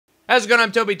How's it going?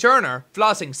 I'm Toby Turner.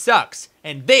 Flossing sucks.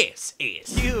 And this is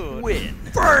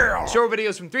CuteWinFail. Short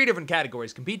videos from 3 different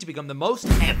categories compete to become the most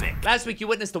epic. Last week you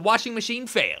witnessed the washing machine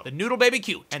fail, the noodle baby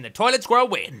cute, and the toilet squirrel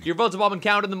win. Your votes have all been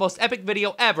counted, and the most epic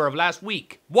video ever of last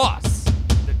week was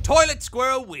the toilet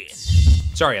squirrel win.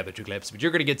 Sorry, other 2 clips, but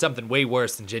you're gonna get something way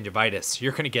worse than gingivitis.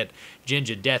 You're gonna get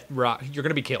ginger death rock. You're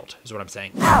gonna be killed, is what I'm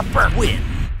saying. Win.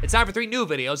 It's time for 3 new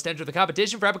videos to enter the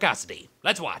competition for epicosity.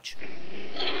 Let's watch.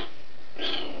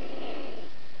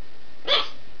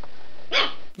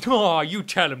 Aw, you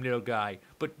tell him, little guy.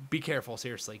 But be careful,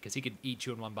 seriously, because he could eat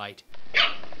you in one bite.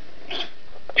 You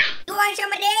want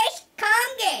some of this? Come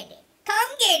get it. Come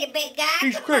get it, big guy.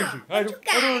 He's crazy. I don't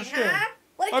understand. Huh?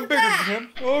 What I'm you bigger got? than him.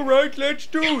 All right, let's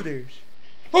do this.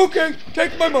 Okay,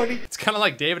 take my money. It's kind of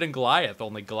like David and Goliath,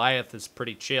 only Goliath is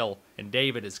pretty chill, and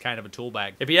David is kind of a tool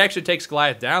bag. If he actually takes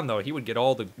Goliath down, though, he would get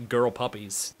all the girl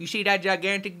puppies. You see that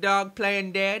gigantic dog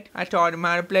playing dead? I taught him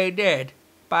how to play dead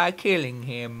by killing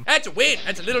him. That's a win.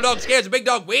 That's a little dog scares a big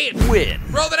dog win.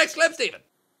 Roll the next clip, Steven.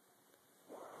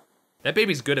 That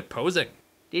baby's good at posing.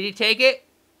 Did he take it?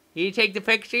 Did he take the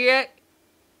picture yet?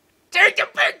 Take the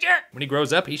picture! When he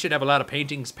grows up, he should have a lot of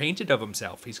paintings painted of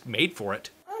himself. He's made for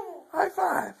it. High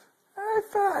five. High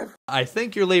five. I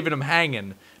think you're leaving him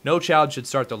hanging. No child should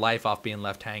start their life off being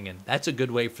left hanging. That's a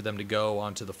good way for them to go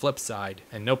onto the flip side.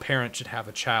 And no parent should have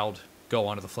a child go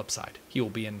onto the flip side. He will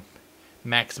be in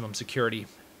maximum security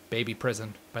baby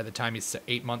prison by the time he's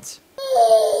 8 months.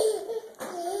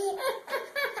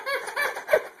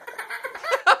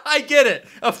 I get it.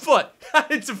 A foot.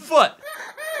 It's a foot.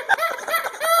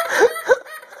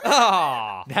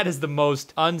 Ah, that is the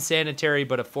most unsanitary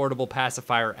but affordable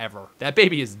pacifier ever. That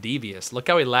baby is devious. Look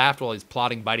how he laughed while he's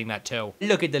plotting biting that toe.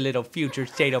 Look at the little future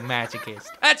sadomasochist.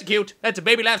 That's cute. That's a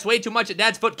baby laughs way too much at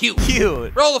dad's foot cute.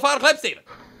 Cute. Roll the final clip, Steven.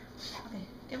 Okay,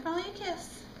 give Molly a kiss.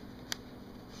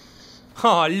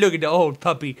 Oh, look at the old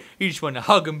puppy. You just want to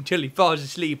hug him till he falls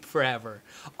asleep forever.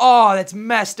 Oh, that's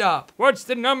messed up. What's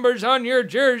the numbers on your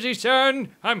jersey,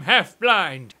 son? I'm half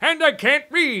blind, and I can't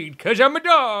read because I'm a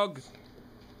dog.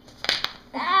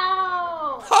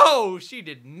 Ow! Oh, she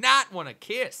did not want to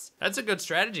kiss. That's a good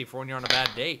strategy for when you're on a bad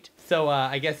date. So,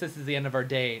 I guess this is the end of our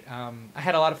date. I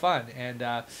had a lot of fun, and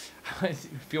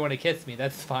if you want to kiss me,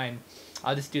 that's fine.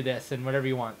 I'll just do this and whatever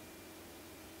you want.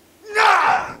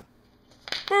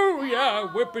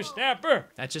 Booyah, whippersnapper!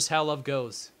 That's just how love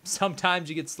goes. Sometimes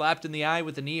you get slapped in the eye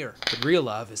with an ear. But real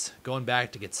love is going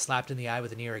back to get slapped in the eye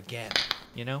with an ear again.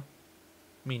 You know?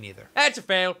 Me neither. That's a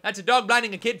fail. That's a dog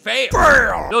blinding a kid fail.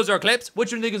 Those are our clips.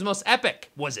 Which one do you think is most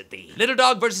epic? Was it the little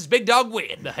dog versus big dog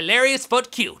win, the hilarious foot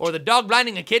cute, or the dog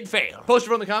blinding a kid fail? Post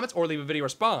it in the comments or leave a video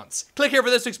response. Click here for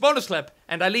this week's bonus clip,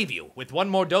 and I leave you with one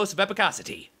more dose of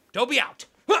epicosity. Toby out.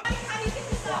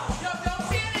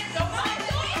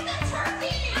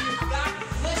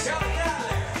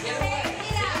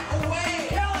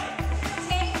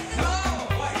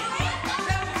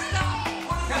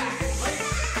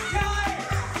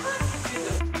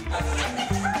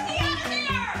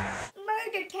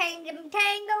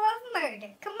 Tango of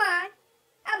murder. Come on.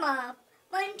 I'm off.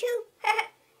 1, 2.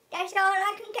 That's all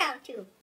I can count to.